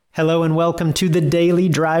Hello and welcome to the Daily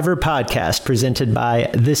Driver Podcast presented by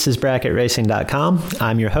thisisbracketracing.com.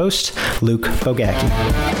 I'm your host, Luke Bogacki.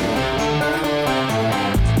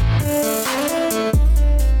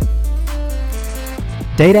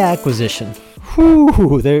 Data acquisition.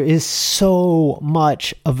 There is so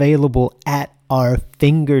much available at our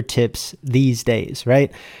fingertips these days,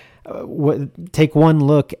 right? Take one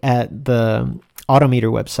look at the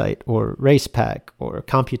Autometer website or RacePack or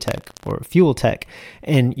Computech or FuelTech,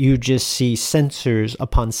 and you just see sensors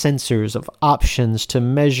upon sensors of options to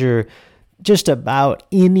measure just about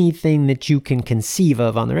anything that you can conceive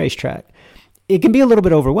of on the racetrack. It can be a little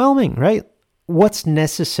bit overwhelming, right? What's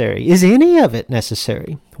necessary? Is any of it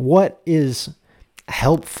necessary? What is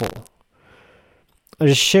helpful? I'll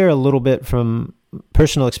just share a little bit from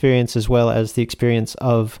personal experience as well as the experience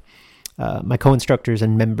of my co-instructors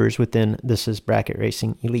and members within This Is Bracket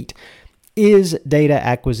Racing Elite. Is data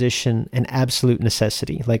acquisition an absolute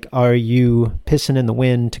necessity? Like, are you pissing in the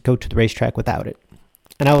wind to go to the racetrack without it?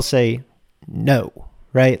 And I will say no,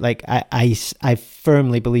 right? Like, I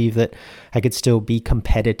firmly believe that I could still be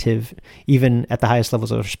competitive even at the highest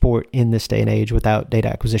levels of sport in this day and age without data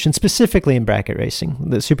acquisition, specifically in bracket racing.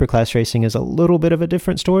 The superclass racing is a little bit of a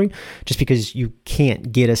different story just because you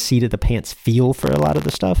can't get a seat of the pants feel for a lot of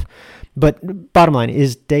the stuff. But bottom line,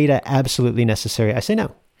 is data absolutely necessary? I say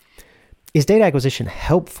no. Is data acquisition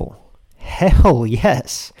helpful? Hell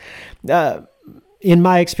yes. In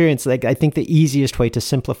my experience, I think the easiest way to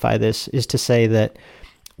simplify this is to say that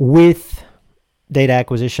with data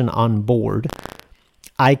acquisition on board,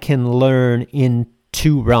 I can learn in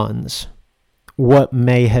 2 runs what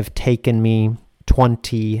may have taken me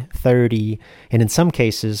 20, 30, and in some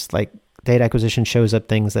cases, data acquisition shows up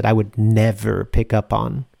things that I would never pick up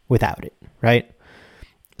on without it, right?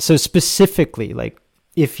 So specifically,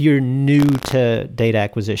 if you're new to data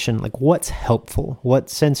acquisition, what's helpful? What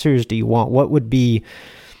sensors do you want? What would be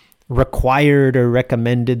required or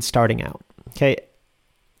recommended starting out? Okay.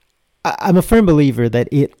 I'm a firm believer that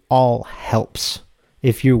it all helps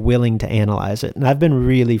if you're willing to analyze it. And I've been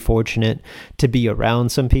really fortunate to be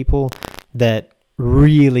around some people that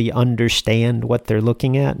really understand what they're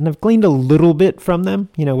looking at. And I've gleaned a little bit from them,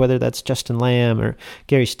 whether that's Justin Lamb or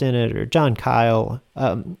Gary Stinnett or John Kyle.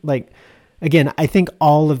 Again, I think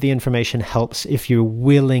all of the information helps if you're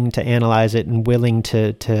willing to analyze it and willing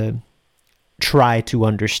to try to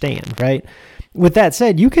understand, right? With that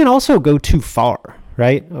said, you can also go too far,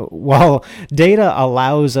 right? While data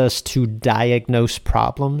allows us to diagnose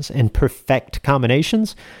problems and perfect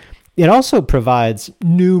combinations, it also provides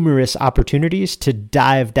numerous opportunities to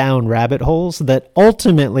dive down rabbit holes that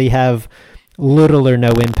ultimately have little or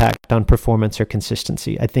no impact on performance or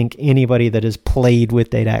consistency. I think anybody that has played with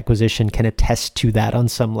data acquisition can attest to that on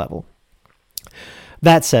some level.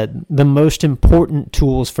 That said, the most important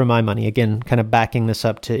tools for my money, again, kind of backing this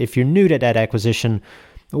up to if you're new to data acquisition,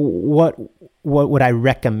 what would I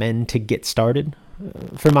recommend to get started?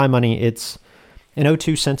 For my money, it's an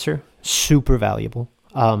O2 sensor, super valuable.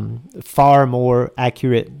 Far more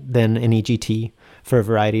accurate than an EGT for a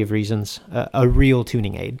variety of reasons, a real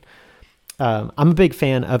tuning aid. I'm a big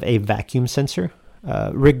fan of a vacuum sensor,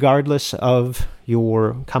 regardless of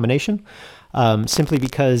your combination, simply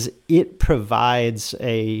because it provides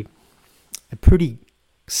a pretty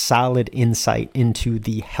solid insight into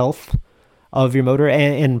the health of your motor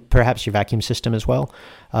and perhaps your vacuum system as well,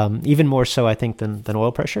 even more so, I think, than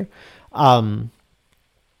oil pressure.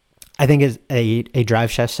 I think a drive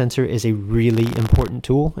shaft sensor is a really important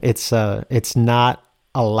tool. It's not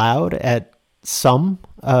allowed at some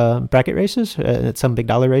bracket races, at some big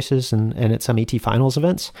dollar races, and at some ET finals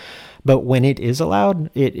events. But when it is allowed,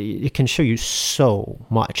 it can show you so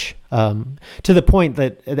much, to the point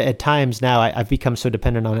that at times now I've become so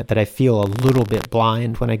dependent on it that I feel a little bit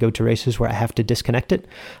blind when I go to races where I have to disconnect it.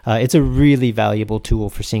 It's a really valuable tool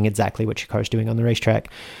for seeing exactly what your car is doing on the racetrack.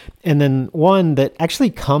 And then one that actually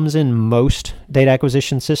comes in most data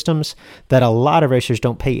acquisition systems that a lot of racers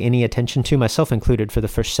don't pay any attention to, myself included, for the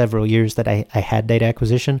first several years that I had data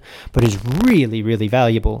acquisition, but is really, really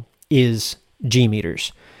valuable, is G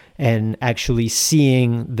meters. And actually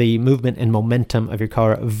seeing the movement and momentum of your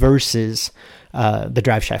car versus the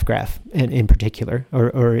drive shaft graph in particular,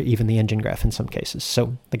 or even the engine graph in some cases.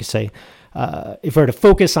 So like I say, if we're to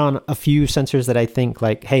focus on a few sensors that I think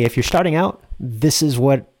hey, if you're starting out, this is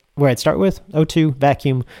where I'd start with: O2,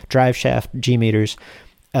 vacuum, drive shaft, G meters,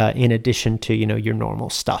 in addition to, your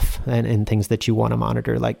normal stuff and things that you want to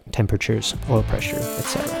monitor, like temperatures, oil pressure,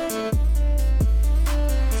 etc.